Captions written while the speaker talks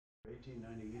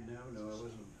1990. You now know I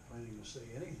wasn't planning to say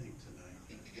anything tonight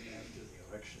after the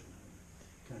election.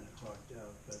 Kind of talked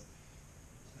out, but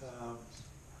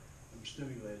I'm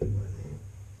stimulated by the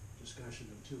discussion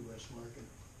of 2 West Market.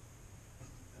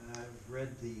 I've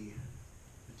read the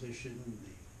petition,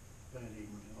 the planning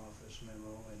office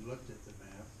memo, and looked at the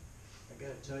map. I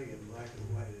got to tell you, in black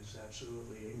and white, it's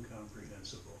absolutely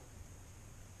incomprehensible.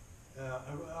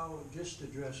 I'll just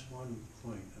address one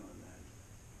point on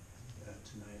that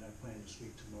tonight. I plan to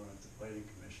speak tomorrow at the Planning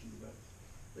Commission, but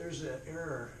there's an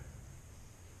error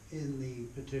in the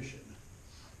petition,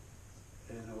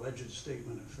 an alleged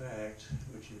statement of fact,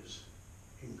 which is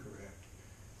incorrect.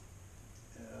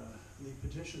 The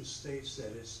petition states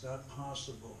that it's not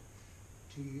possible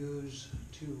to use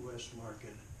 2 West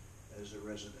Market as a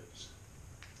residence.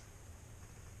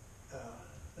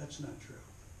 That's not true.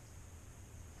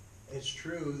 It's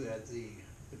true that the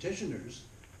petitioners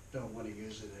don't want to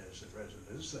use it as a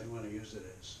residence. They want to use it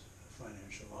as a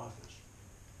financial office,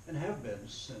 and have been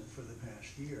for the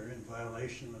past year in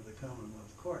violation of the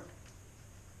Commonwealth Court.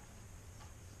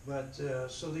 But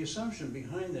so the assumption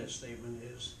behind that statement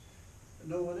is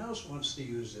no one else wants to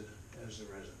use it as a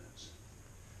residence.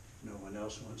 No one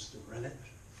else wants to rent it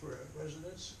for a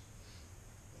residence,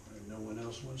 or no one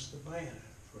else wants to buy it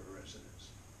for a residence.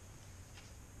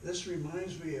 This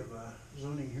reminds me of a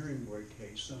zoning hearing board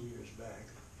case some years back.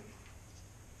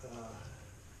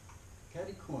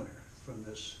 Catty corner from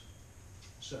this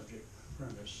subject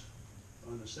premise,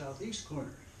 on the southeast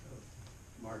corner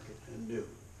of Market and New,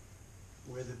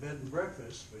 where the bed and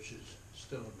breakfast, which is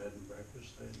still a bed and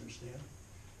breakfast, I understand,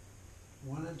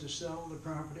 wanted to sell the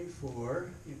property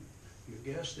for, you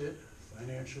guessed it,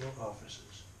 financial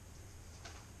offices.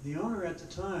 The owner at the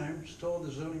time told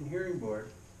the zoning hearing board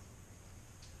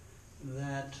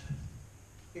that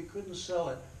he couldn't sell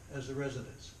it as a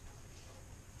residence.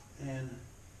 And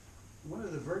one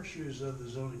of the virtues of the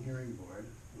zoning hearing board,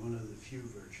 one of the few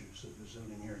virtues of the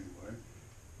zoning hearing board,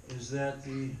 is that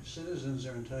the citizens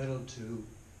are entitled to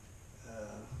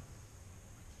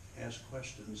ask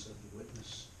questions of the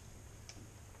witness.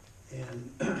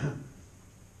 And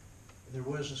there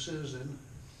was a citizen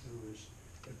who is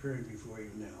appearing before you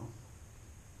now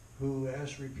who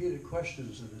asked repeated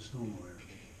questions of this homeowner.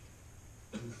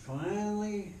 And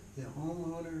finally, the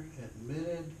homeowner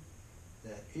admitted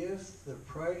that if the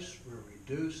price were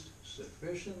reduced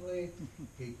sufficiently,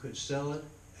 he could sell it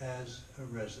as a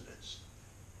residence.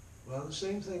 Well, the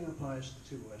same thing applies to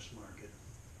 2 West Market.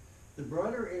 The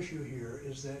broader issue here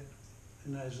is that,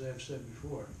 and as I've said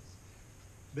before,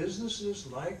 businesses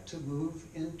like to move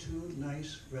into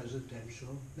nice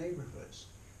residential neighborhoods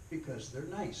because they're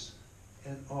nice,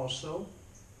 and also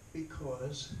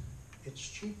because it's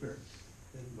cheaper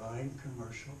than buying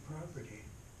commercial property.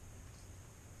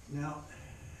 Now,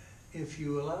 if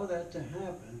you allow that to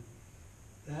happen,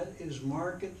 that is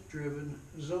market-driven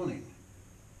zoning.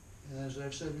 And as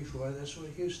I've said before, that's what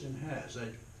Houston has. I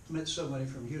met somebody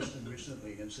from Houston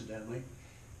recently, incidentally,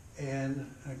 and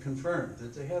I confirmed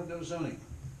that they have no zoning.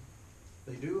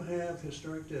 They do have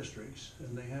historic districts,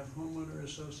 and they have homeowner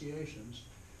associations,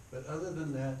 but other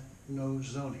than that, no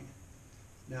zoning.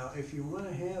 Now, if you want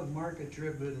to have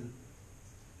market-driven,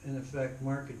 in effect,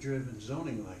 market-driven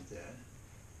zoning like that,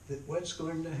 what's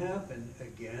going to happen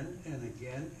again and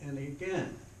again and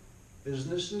again?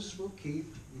 Businesses will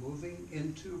keep moving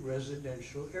into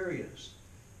residential areas.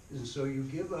 And so you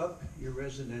give up your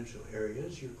residential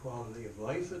areas, your quality of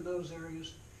life in those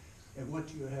areas, and what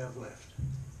do you have left?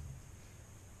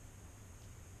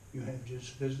 You have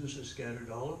just businesses scattered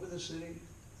all over the city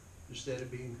instead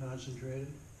of being concentrated.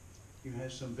 You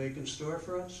have some vacant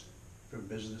storefronts from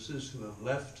businesses who have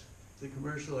left the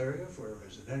commercial area for a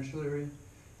residential area,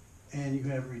 and you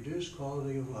have reduced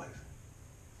quality of life.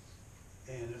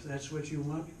 And if that's what you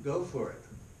want, go for it.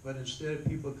 But instead of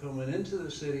people coming into the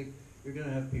city, you're going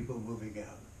to have people moving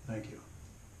out. Thank you.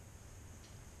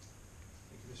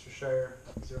 Thank you, Mr. Shire.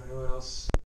 Is there anyone else